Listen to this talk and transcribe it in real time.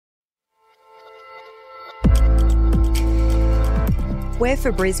We're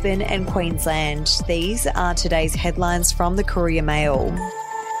for Brisbane and Queensland. These are today's headlines from the Courier Mail.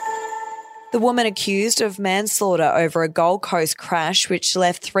 The woman accused of manslaughter over a Gold Coast crash which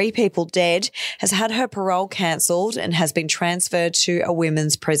left 3 people dead has had her parole cancelled and has been transferred to a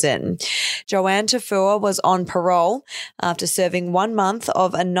women's prison. Joanne Tafua was on parole after serving 1 month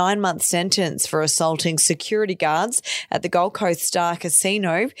of a 9-month sentence for assaulting security guards at the Gold Coast Star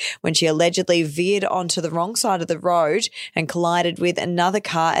Casino when she allegedly veered onto the wrong side of the road and collided with another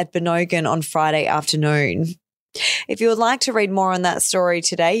car at Benogan on Friday afternoon. If you would like to read more on that story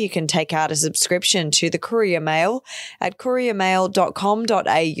today, you can take out a subscription to the Courier Mail at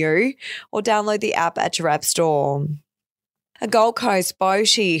couriermail.com.au or download the app at your app store. A Gold Coast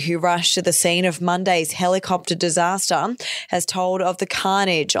boatie who rushed to the scene of Monday's helicopter disaster has told of the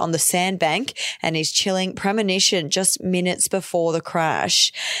carnage on the sandbank and his chilling premonition just minutes before the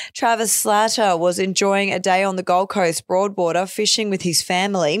crash. Travis Slatter was enjoying a day on the Gold Coast Broadwater fishing with his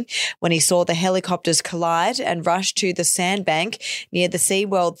family when he saw the helicopters collide and rushed to the sandbank near the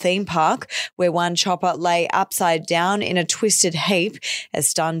SeaWorld theme park, where one chopper lay upside down in a twisted heap as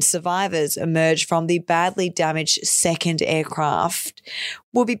stunned survivors emerged from the badly damaged second aircraft.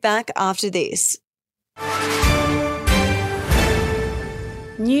 We'll be back after this.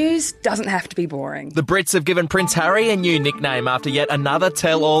 News doesn't have to be boring. The Brits have given Prince Harry a new nickname after yet another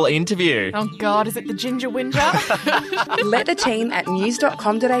tell-all interview. Oh God, is it the Ginger Whinger? Let the team at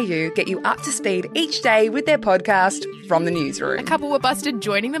news.com.au get you up to speed each day with their podcast, From the Newsroom. A couple were busted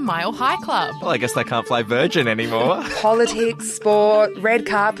joining the Mile High Club. Well, I guess they can't fly Virgin anymore. Politics, sport, red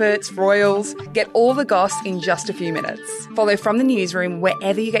carpets, royals. Get all the goss in just a few minutes. Follow From the Newsroom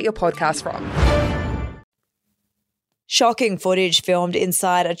wherever you get your podcast from. Shocking footage filmed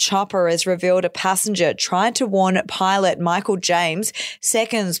inside a chopper has revealed a passenger tried to warn pilot Michael James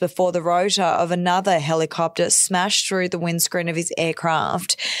seconds before the rotor of another helicopter smashed through the windscreen of his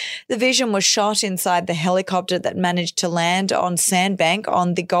aircraft. The vision was shot inside the helicopter that managed to land on sandbank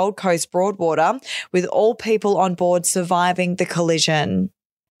on the Gold Coast Broadwater, with all people on board surviving the collision.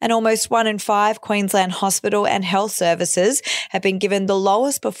 And almost 1 in 5 Queensland hospital and health services have been given the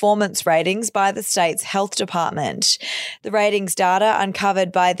lowest performance ratings by the state's health department. The ratings data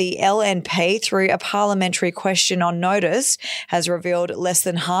uncovered by the LNP through a parliamentary question on notice has revealed less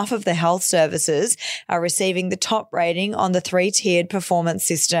than half of the health services are receiving the top rating on the 3-tiered performance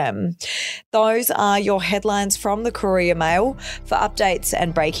system. Those are your headlines from the Courier Mail. For updates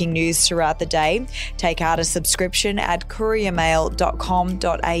and breaking news throughout the day, take out a subscription at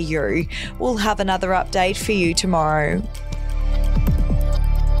couriermail.com.au. We'll have another update for you tomorrow.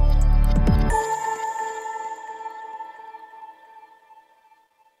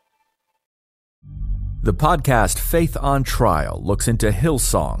 The podcast Faith on Trial looks into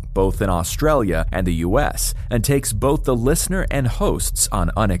Hillsong, both in Australia and the US, and takes both the listener and hosts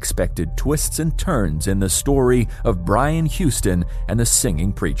on unexpected twists and turns in the story of Brian Houston and the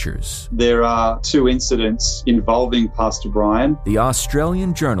Singing Preachers. There are 2 incidents involving Pastor Brian. The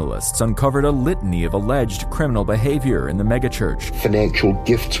Australian journalists uncovered a litany of alleged criminal behavior in the megachurch. Financial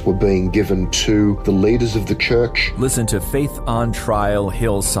gifts were being given to the leaders of the church. Listen to Faith on Trial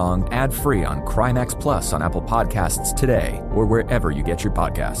Hillsong ad-free on Crimex Plus on Apple Podcasts today or wherever you get your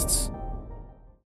podcasts.